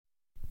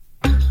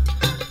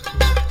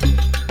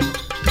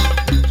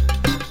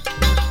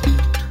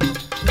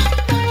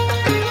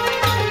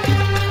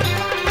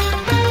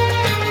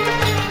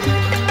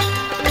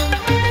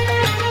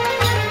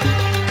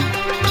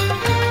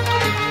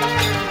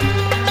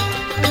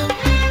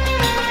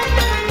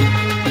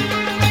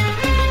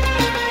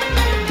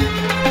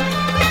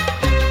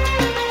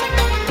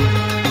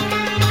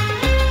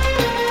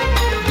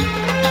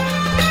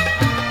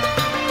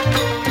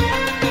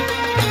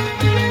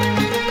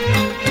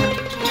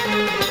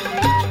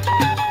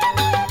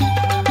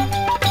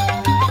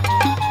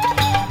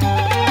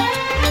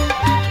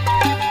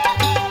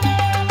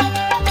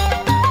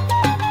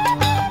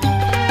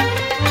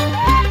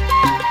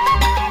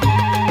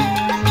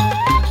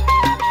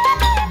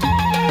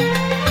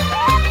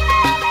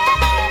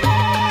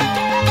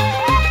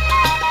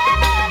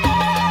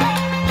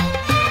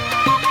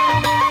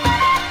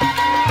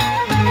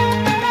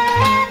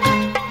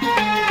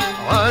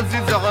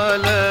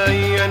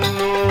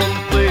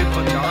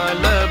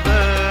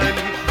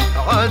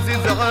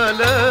عازز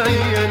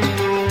علي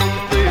النوم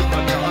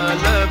طيفك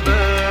على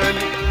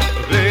بالي،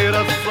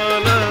 غير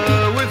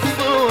الصلاة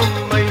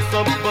والصوم ما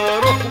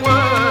يصبر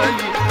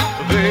حوالي،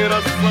 غير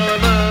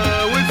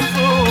الصلاة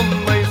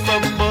والصوم ما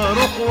يصبر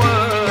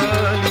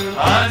حوالي.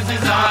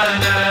 عازز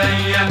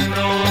علي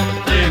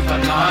النوم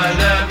طيفك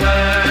على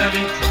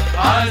بالي،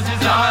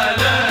 عازز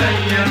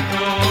علي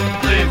النوم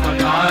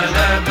طيفك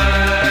على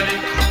بالي،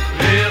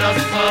 غير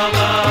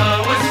الصلاة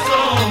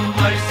والصوم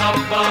ما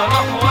يصبر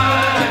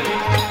حوالي،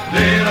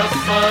 غير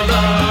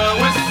الصلاة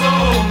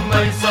والصوم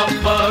ما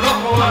يصبر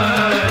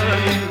حوالي.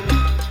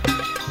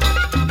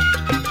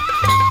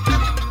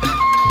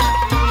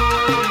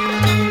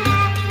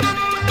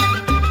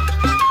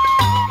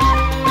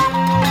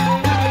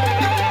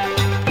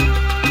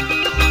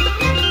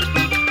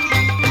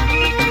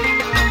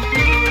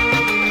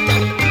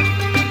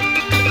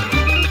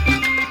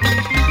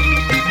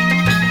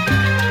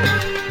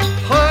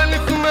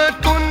 حالف ما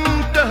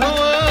كنت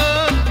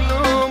هواك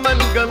لوم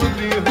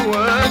القلب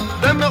هواك،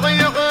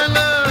 دمعي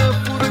على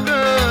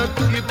فرداك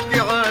يبكي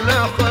على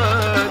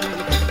حالي،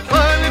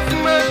 حالف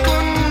ما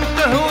كنت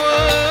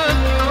هواك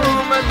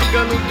لوم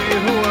القلب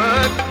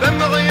هواك،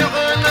 دمعي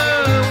على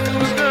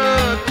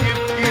فرداك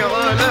يبكي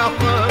على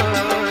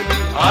حالي.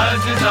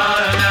 عازز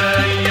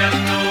علي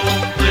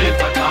النوم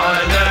طيفك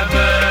على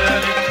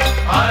بالي،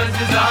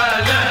 عازز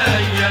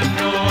علي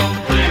النوم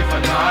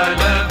طيفك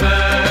على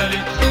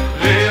بالي،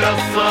 غير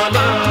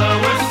الصلاة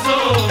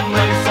والصوم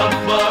ما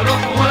يصبر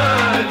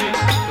حوالي،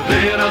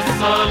 غير